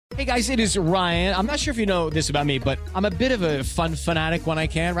Hey guys, it is Ryan. I'm not sure if you know this about me, but I'm a bit of a fun fanatic when I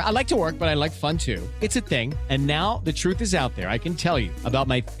can. I like to work, but I like fun too. It's a thing. And now the truth is out there. I can tell you about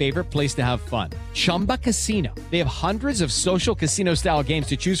my favorite place to have fun. Chumba Casino. They have hundreds of social casino style games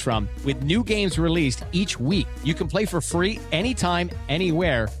to choose from with new games released each week. You can play for free anytime,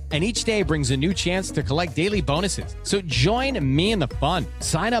 anywhere. And each day brings a new chance to collect daily bonuses. So join me in the fun.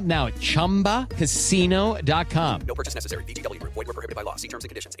 Sign up now at ChumbaCasino.com. No purchase necessary. VGW Group. Void where prohibited by law. See terms and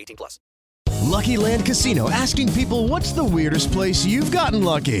conditions. 18+. Lucky Land Casino, asking people, what's the weirdest place you've gotten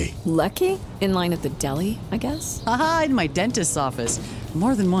lucky? Lucky? In line at the deli, I guess? Aha, in my dentist's office.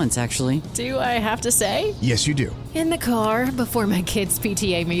 More than once, actually. Do I have to say? Yes, you do. In the car before my kids'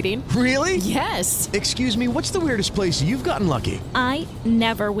 PTA meeting. Really? Yes. Excuse me, what's the weirdest place you've gotten lucky? I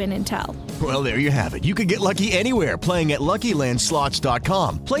never win and tell. Well, there you have it. You can get lucky anywhere, playing at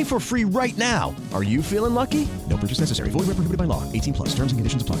LuckyLandSlots.com. Play for free right now. Are you feeling lucky? No purchase necessary. Void where prohibited by law. 18+. Terms and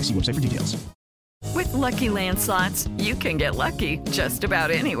conditions apply. See website for details. With Lucky Land Slots, you can get lucky just about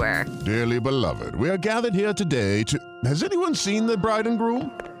anywhere. Dearly beloved, we are gathered here today to... Has anyone seen the bride and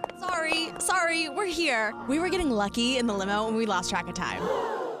groom? Sorry, we're here. We were getting lucky in the limo and we lost track of time.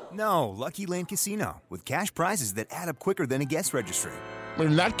 No, Lucky Land Casino, with cash prizes that add up quicker than a guest registry.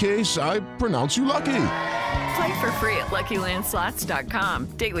 In that case, I pronounce you lucky. Play for free at LuckyLandSlots.com.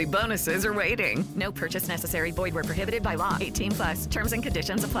 Daily bonuses are waiting. No purchase necessary. Void where prohibited by law. 18+. Terms and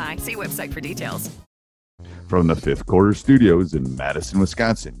conditions apply. See website for details. From the Fifth Quarter Studios in Madison,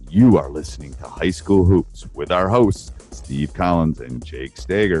 Wisconsin, you are listening to High School Hoops with our hosts, Steve Collins and Jake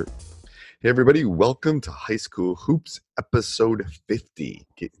Stager. Hey, everybody. Welcome to High School Hoops, episode 50,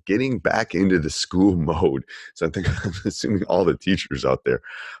 getting back into the school mode. So I'm assuming all the teachers out there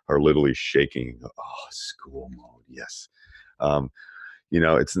are literally shaking. Oh, school mode. Yes.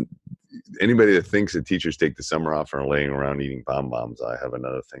 It's anybody that thinks that teachers take the summer off and are laying around eating bonbons. I have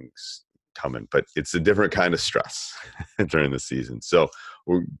another things coming, but it's a different kind of stress during the season. So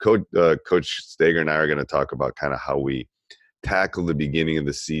Coach Stager and I are going to talk about kind of how we tackle the beginning of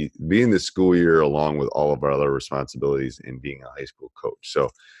the school year along with all of our other responsibilities in being a high school coach. So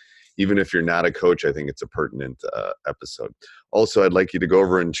even if you're not a coach, I think it's a pertinent episode. Also, I'd like you to go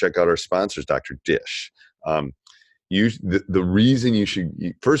over and check out our sponsors, Dr. Dish. The reason you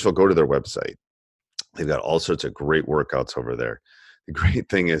should, first of all, go to their website. They've got all sorts of great workouts over there. The great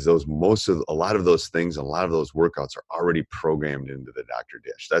thing is a lot of those things, a lot of those workouts are already programmed into the Dr.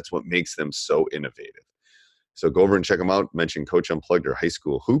 Dish. That's what makes them so innovative. So go over and check them out. Mention Coach Unplugged or High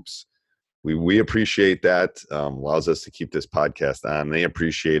School Hoops. We appreciate that. Allows us to keep this podcast on. They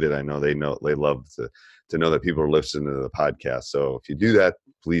appreciate it. I know they love to know that people are listening to the podcast. So if you do that,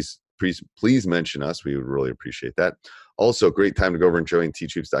 please mention us. We would really appreciate that. Also, great time to go over and join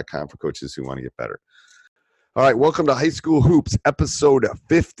teachhoops.com for coaches who want to get better. All right, welcome to High School Hoops, episode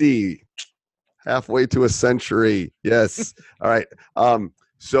 50. Halfway to a century. Yes. All right.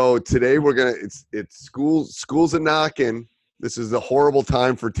 So today it's schools a knocking. This is a horrible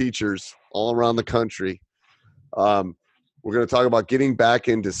time for teachers all around the country. We're going to talk about getting back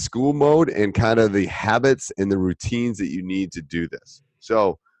into school mode and kind of the habits and the routines that you need to do this.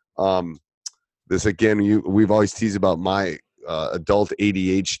 So this again, we've always teased about my adult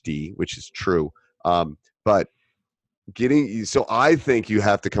ADHD, which is true. But so I think you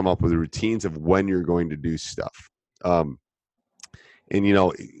have to come up with routines of when you're going to do stuff. And,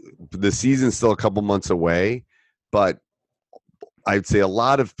 the season's still a couple months away, but I'd say a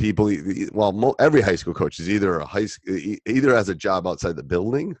lot of people, every high school coach is either has a job outside the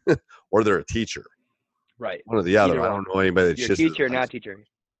building or they're a teacher. Right. One or the other. I don't know anybody that's just teacher, not teacher.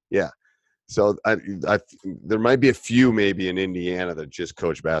 Yeah. So there might be a few maybe in Indiana that just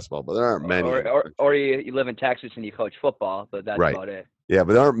coach basketball, but there aren't many. Or you live in Texas and you coach football, but that's right. About it. Yeah,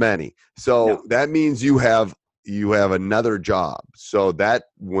 but there aren't many. So That means you have another job. So that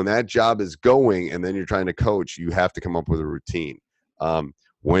when that job is going and then you're trying to coach, you have to come up with a routine.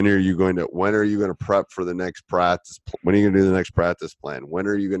 When are you going to prep for the next practice? When are you going to do the next practice plan? When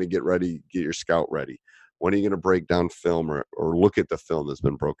are you going to get your scout ready? When are you going to break down film or look at the film that's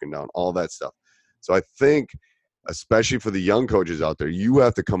been broken down? All that stuff. So I think, especially for the young coaches out there, you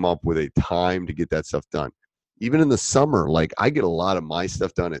have to come up with a time to get that stuff done. Even in the summer, like I get a lot of my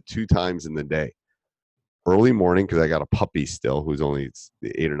stuff done at 2 times in the day. Early morning, because I got a puppy still who's only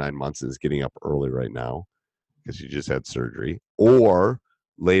 8 or 9 months and is getting up early right now because she just had surgery, or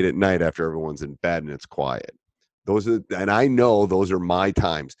late at night after everyone's in bed and it's quiet. And I know those are my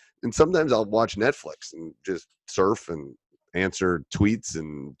times. And sometimes I'll watch Netflix and just surf and answer tweets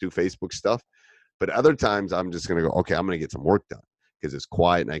and do Facebook stuff. But other times I'm just going to go, okay, I'm going to get some work done because it's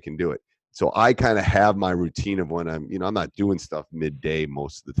quiet and I can do it. So I kind of have my routine of when I'm not doing stuff midday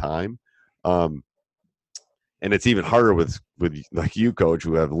most of the time. And it's even harder with like you, Coach,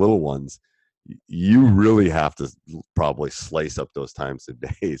 who have little ones. You really have to probably slice up those times of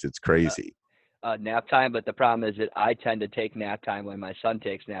days. It's crazy. Nap time, but the problem is that I tend to take nap time when my son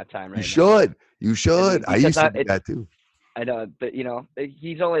takes nap time. Right You should. I used to do that too. I know, but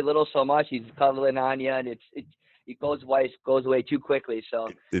he's only little so much. He's cuddling on you, and it goes away too quickly. So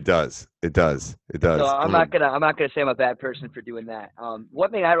it does. So I'm not gonna say I'm a bad person for doing that. One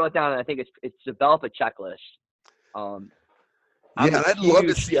thing I wrote down, and I think it's develop a checklist. I'd love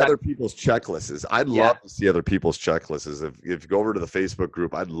to see other people's checklists. I'd love to see other people's checklists. If you go over to the Facebook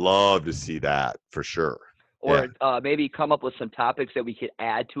group, I'd love to see that for sure. Or maybe come up with some topics that we could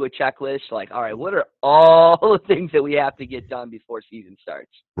add to a checklist. Like, all right, what are all the things that we have to get done before season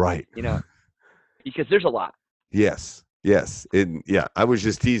starts? Right. Because there's a lot. Yes. I was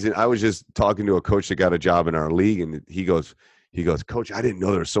just teasing. I was just talking to a coach that got a job in our league, and he goes, Coach, I didn't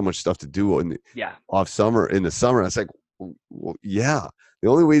know there was so much stuff to do in the summer. And I was like, well, yeah. The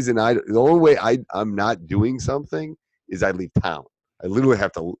only way I'm not doing something is I leave town. I literally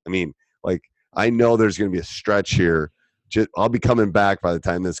have to. I know there's going to be a stretch here. I'll be coming back by the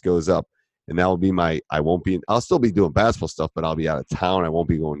time this goes up, and that will be I'll still be doing basketball stuff, but I'll be out of town. I won't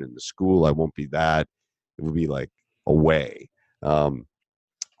be going into school. I won't be that. It will be like away. But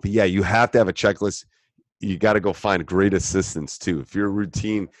yeah, you have to have a checklist. You got to go find great assistants too. If your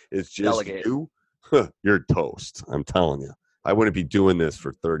routine is just Delegate. you're toast. I'm telling you. I wouldn't be doing this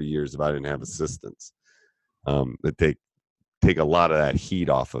for 30 years if I didn't have assistants that take a lot of that heat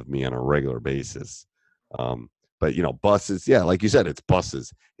off of me on a regular basis. But buses, like you said, it's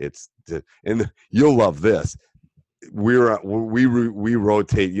buses. And you'll love this. We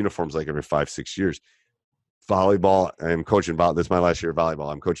rotate uniforms like every 5-6 years. Volleyball, I'm coaching this is my last year of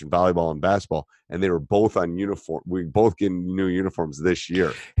volleyball. I'm coaching volleyball and basketball, and they were both on uniform. We both getting new uniforms this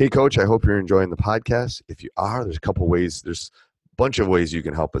year. Hey, Coach, I hope you're enjoying the podcast. If you are, there's a couple ways. There's a bunch of ways you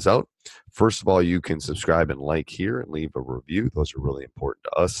can help us out. First of all, you can subscribe and like here and leave a review. Those are really important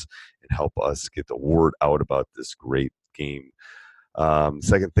to us and help us get the word out about this great game.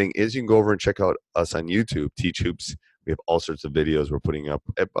 Second thing is you can go over and check out us on YouTube, Teach Hoops. We have all sorts of videos we're putting up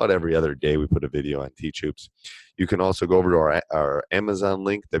about every other day. We put a video on Teach Hoops. You can also go over to our Amazon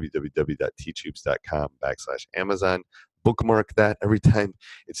link, www.teachhoops.com/Amazon. Bookmark that every time.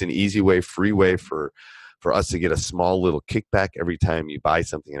 It's an easy way, free way for us to get a small little kickback every time you buy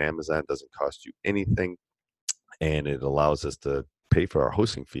something on Amazon. It doesn't cost you anything, and it allows us to pay for our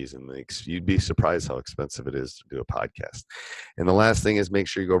hosting fees, and you'd be surprised how expensive it is to do a podcast. And the last thing is make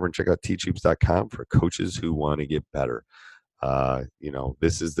sure you go over and check out teachhoops.com for coaches who want to get better.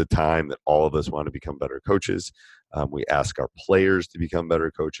 This is the time that all of us want to become better coaches. We ask our players to become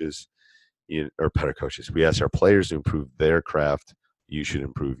better coaches, or better coaches. We ask our players to improve their craft. You should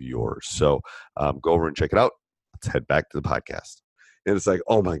improve yours. So go over and check it out. Let's head back to the podcast. And it's like,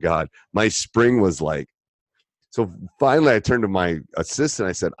 oh my God, my spring was like, so finally I turned to my assistant.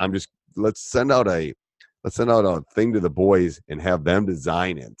 I said, let's send out a thing to the boys and have them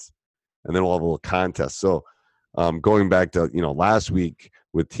design it. And then we'll have a little contest. So going back to, last week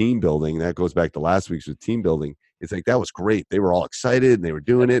with team building, that goes back to last week's with team building. It's like, that was great. They were all excited and they were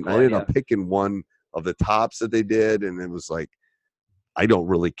doing it. And I ended up picking one of the tops that they did. And it was like, I don't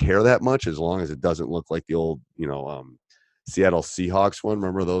really care that much as long as it doesn't look like the old, Seattle Seahawks one.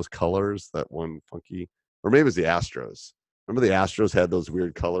 Remember those colors? That one funky. Or maybe it was the Astros. Remember the Astros had those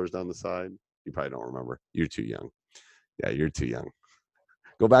weird colors down the side? You probably don't remember. You're too young. Yeah, you're too young.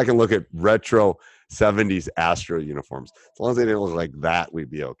 Go back and look at retro 70s Astro uniforms. As long as they didn't look like that,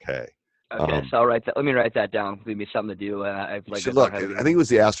 we'd be okay. Okay, so let me write that down. Give me something to do. I think it was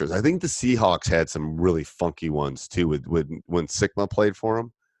the Astros. I think the Seahawks had some really funky ones too when Sigma played for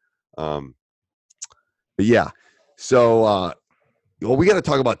them. But yeah, so we got to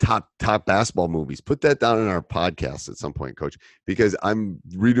talk about top basketball movies. Put that down in our podcast at some point, Coach, because I'm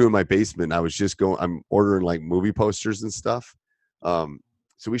redoing my basement. I'm ordering like movie posters and stuff. So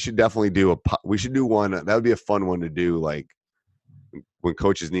we should definitely do one. That would be a fun one to do, like when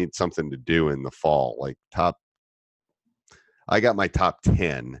coaches need something to do in the fall, like I got my top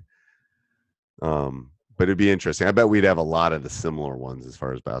 10. But it'd be interesting. I bet we'd have a lot of the similar ones as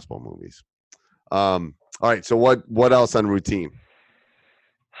far as basketball movies. All right. So what else on routine?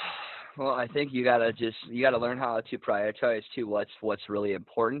 Well, I think you gotta learn how to prioritize too what's really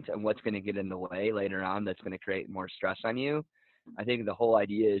important and what's going to get in the way later on that's going to create more stress on you. I think the whole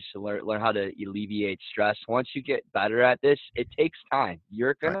idea is to learn how to alleviate stress. Once you get better at this, it takes time.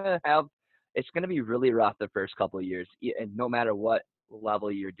 It's going to be really rough the first couple of years, and no matter what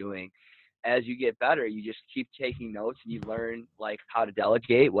level you're doing. as you get better, you just keep taking notes and you learn like how to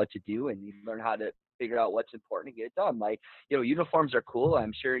delegate, what to do, and you learn how to figure out what's important to get it done. Like, uniforms are cool.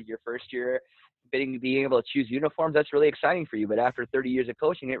 I'm sure your first year being able to choose uniforms, that's really exciting for you. But after 30 years of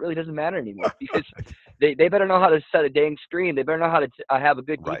coaching, it really doesn't matter anymore because they better know how to set a dang screen. They better know how to have a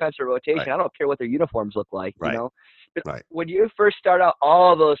good defense or rotation. I don't care what their uniforms look like, But when you first start out,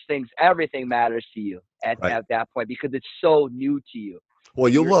 all those things, everything matters to you at that point because it's so new to you. Well,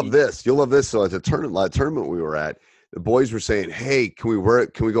 you'll love this. You'll love this. So at the tournament we were at, the boys were saying, "Hey, can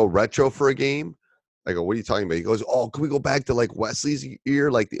we go retro for a game?" I go, "What are you talking about?" He goes, "Oh, can we go back to like Wesley's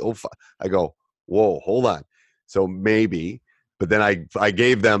year, like the 05?" I go, "Whoa, hold on." So maybe, but then I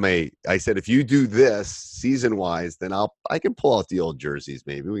gave them I said, if you do this season wise, then I can pull out the old jerseys.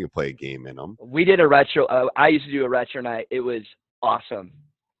 Maybe we can play a game in them. We did a retro. I used to do a retro night. It was awesome.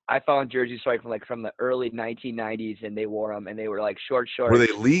 I found jerseys from the early 1990s, and they wore them, and they were like shorts. Were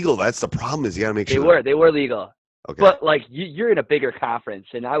they legal? That's the problem. Is you got to make sure they were legal. Okay. But like you're in a bigger conference,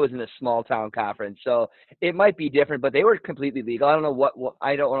 and I was in a small town conference, so it might be different. But they were completely legal. I don't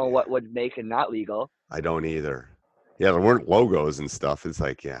know what would make it not legal. I don't either. Yeah, there weren't logos and stuff. It's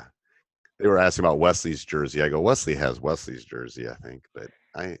like, yeah, they were asking about Wesley's jersey. I go, Wesley has Wesley's jersey, I think, but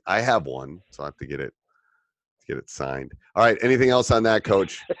I have one, so I have to get it signed. All right, anything else on that,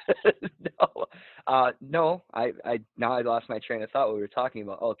 Coach? No. I now I lost my train of thought. What we were talking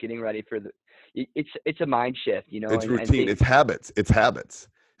about. Oh, getting ready for it's a mind shift, It's routine. It's habits. It's habits.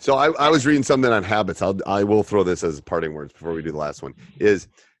 So I was reading something on habits. I will throw this as parting words before we do the last one. Is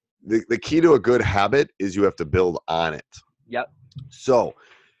the key to a good habit is you have to build on it. Yep. So,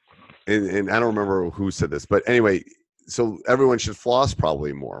 and I don't remember who said this, but anyway, so everyone should floss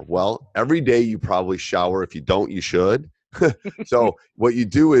probably more. Well, every day you probably shower. If you don't, you should. So what you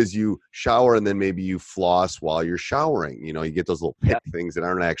do is you shower and then maybe you floss while you're showering. You get those little pick things that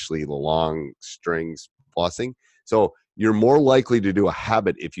aren't actually the long strings flossing. So you're more likely to do a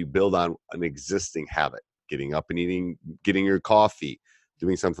habit if you build on an existing habit, getting up and eating, getting your coffee,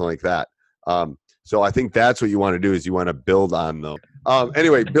 doing something like that. So I think that's what you want to do is you want to build on them.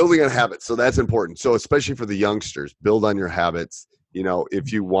 Anyway, building on habits. So that's important. So especially for the youngsters, build on your habits.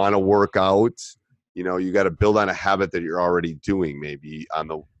 If you want to work out, you got to build on a habit that you're already doing. Maybe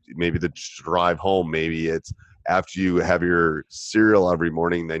the drive home. Maybe it's after you have your cereal every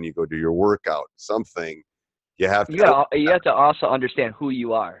morning, then you go do your workout. Something you have to also understand who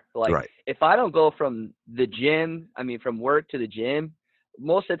you are. Like if I don't go from work to the gym,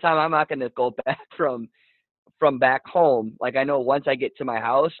 most of the time I'm not going to go back from back home. Like I know once I get to my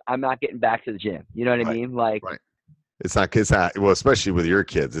house, I'm not getting back to the gym. You know what I mean? Like it's not well, especially with your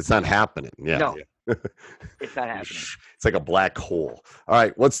kids, it's not happening. Yeah. No. It's not happening. It's like a black hole. All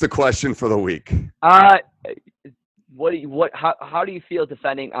right, what's the question for the week? How do you feel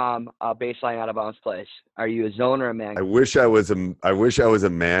defending a baseline out of bounds plays? Are you a zone or a man? I wish I was a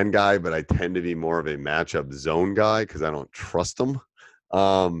man guy, but I tend to be more of a matchup zone guy because I don't trust them.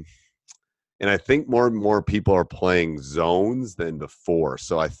 And I think more and more people are playing zones than before.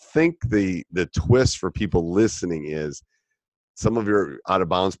 So I think the twist for people listening is some of your out of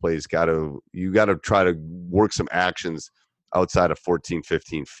bounds plays you got to try to work some actions outside of 14,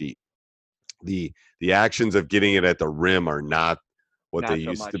 15 feet. The actions of getting it at the rim are not what they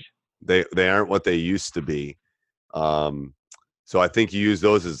used to. They aren't what they used to be. So I think you use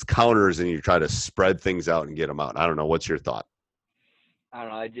those as counters and you try to spread things out and get them out. I don't know. What's your thought? I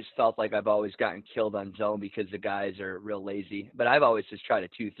don't know. I just felt like I've always gotten killed on zone because the guys are real lazy. But I've always just tried a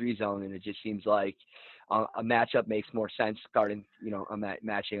 2-3 zone, and it just seems like a matchup makes more sense guarding,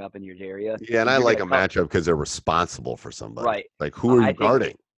 matching up in your area. Yeah, and I like a matchup because they're responsible for somebody. Right. Like, who are you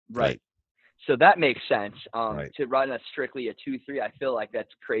guarding? Right. So that makes sense. To run strictly a 2-3, I feel like that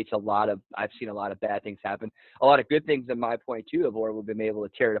creates I've seen a lot of bad things happen. A lot of good things in my point, too, of where we've been able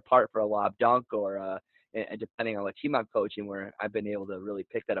to tear it apart for a lob dunk or and depending on what team I'm coaching, where I've been able to really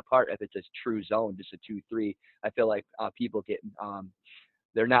pick that apart. If it's a true zone, just a 2-3, I feel like people get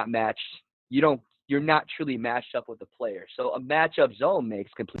they're not matched. You're not truly matched up with the player. So a matchup zone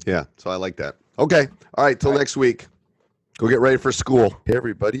makes complete. Yeah, so I like that. Okay, all right. Till next week. Go get ready for school. Hey,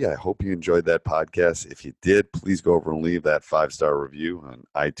 everybody. I hope you enjoyed that podcast. If you did, please go over and leave that 5-star review on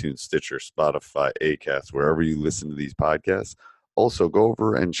iTunes, Stitcher, Spotify, Acast, wherever you listen to these podcasts. Also, go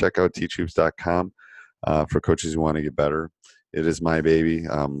over and check out teachhoops.com for coaches who want to get better. It is my baby.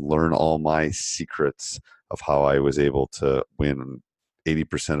 Learn all my secrets of how I was able to win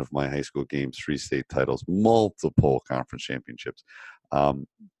 80% of my high school games, 3 state titles, multiple conference championships.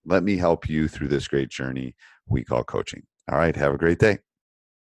 Let me help you through this great journey we call coaching. All right. Have a great day.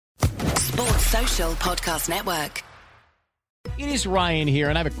 Sports Social Podcast Network. It is Ryan here,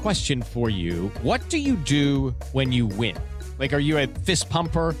 and I have a question for you. What do you do when you win? Like, are you a fist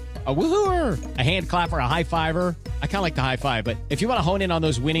pumper, a woohooer, a hand clapper, a high fiver? I kind of like the high five, but if you want to hone in on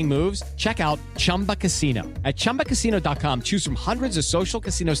those winning moves, check out Chumba Casino. At ChumbaCasino.com, choose from hundreds of social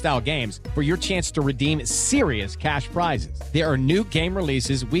casino style games for your chance to redeem serious cash prizes. There are new game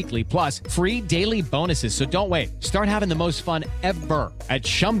releases weekly, plus free daily bonuses. So don't wait. Start having the most fun ever at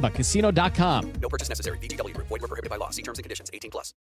ChumbaCasino.com. No purchase necessary. VGW Group. Void where prohibited by law. See terms and conditions. 18+.